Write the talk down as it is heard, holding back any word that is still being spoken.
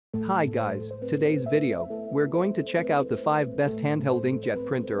Hi guys, today's video, we're going to check out the 5 best handheld inkjet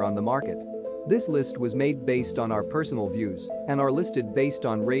printer on the market. This list was made based on our personal views and are listed based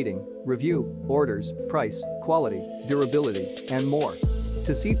on rating, review, orders, price, quality, durability, and more.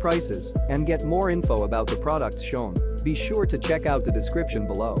 To see prices and get more info about the products shown, be sure to check out the description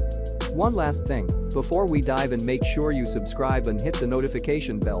below. One last thing, before we dive in, make sure you subscribe and hit the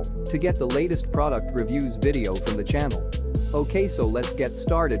notification bell to get the latest product reviews video from the channel. Okay, so let's get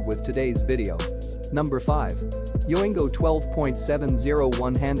started with today's video. Number 5. YOAINGO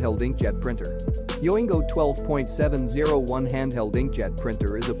 12.701 Handheld Inkjet Printer. YOAINGO 12.701 Handheld Inkjet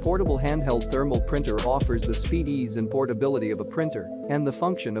Printer is a portable handheld thermal printer. Offers the speed, ease and portability of a printer and the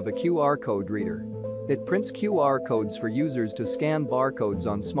function of a QR code reader. It prints QR codes for users to scan barcodes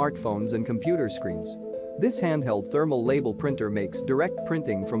on smartphones and computer screens. This handheld thermal label printer makes direct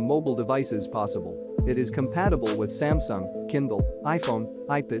printing from mobile devices possible. It is compatible with Samsung, Kindle, iPhone,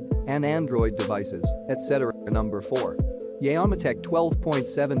 iPad, and Android devices, etc. Number 4. Yaomatec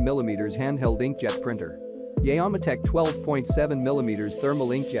 12.7mm Handheld Inkjet Printer. Yaomatec 12.7mm Thermal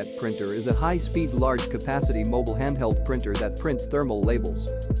Inkjet Printer is a high-speed, large-capacity mobile handheld printer that prints thermal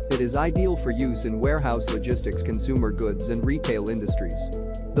labels. It is ideal for use in warehouse logistics, consumer goods, and retail industries.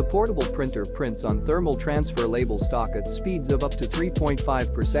 The portable printer prints on thermal transfer label stock at speeds of up to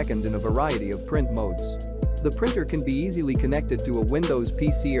 3.5 per second in a variety of print modes. The printer can be easily connected to a Windows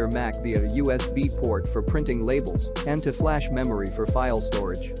PC or Mac via a USB port for printing labels and to flash memory for file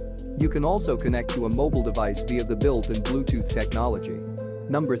storage. You can also connect to a mobile device via the built-in Bluetooth technology.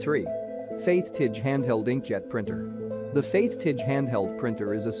 Number 3. FaithTij Handheld Inkjet Printer. The FaithTij handheld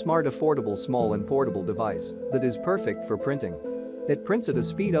printer is a smart, affordable, small and portable device that is perfect for printing. It prints at a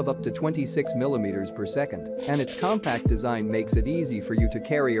speed of up to 26 mm per second, and its compact design makes it easy for you to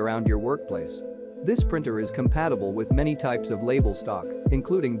carry around your workplace. This printer is compatible with many types of label stock,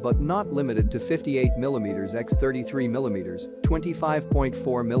 including but not limited to 58mm x 33mm,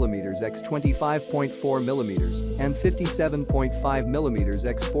 25.4mm x 25.4mm, and 57.5mm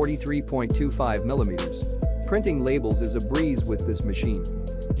x 43.25mm. Printing labels is a breeze with this machine.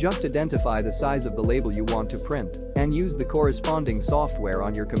 Just identify the size of the label you want to print and use the corresponding software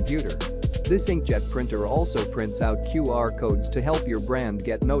on your computer. This inkjet printer also prints out QR codes to help your brand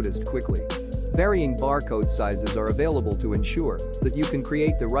get noticed quickly. Varying barcode sizes are available to ensure that you can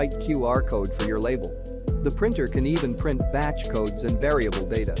create the right QR code for your label. The printer can even print batch codes and variable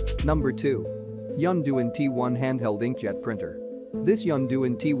data. Number 2. DUAN T1 Handheld Inkjet Printer. This DUAN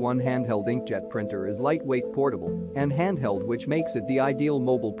T1 handheld inkjet printer is lightweight, portable, and handheld, which makes it the ideal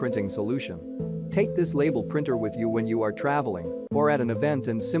mobile printing solution. Take this label printer with you when you are traveling or at an event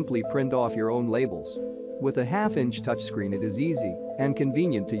and simply print off your own labels. With a half-inch touchscreen, it is easy and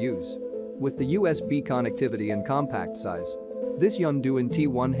convenient to use. With the USB connectivity and compact size, this DUAN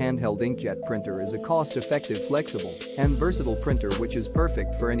T1 handheld inkjet printer is a cost-effective, flexible, and versatile printer which is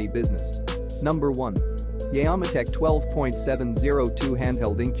perfect for any business. Number 1. Yaomatec 12.702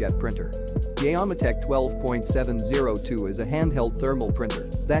 Handheld Inkjet Printer. Yaomatec 12.702 is a handheld thermal printer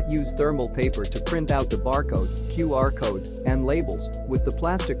that uses thermal paper to print out the barcode, QR code, and labels, with the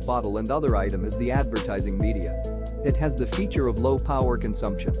plastic bottle and other item as the advertising media. It has the feature of low power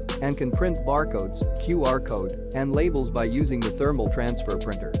consumption and can print barcodes, QR code, and labels by using the thermal transfer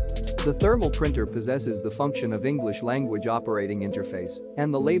printer. The thermal printer possesses the function of English language operating interface,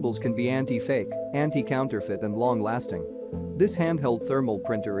 and the labels can be anti-fake, anti-counterfeit, and long-lasting. This handheld thermal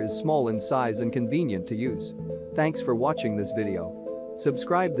printer is small in size and convenient to use. Thanks for watching this video.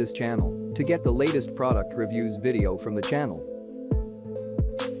 Subscribe this channel to get the latest product reviews video from the channel.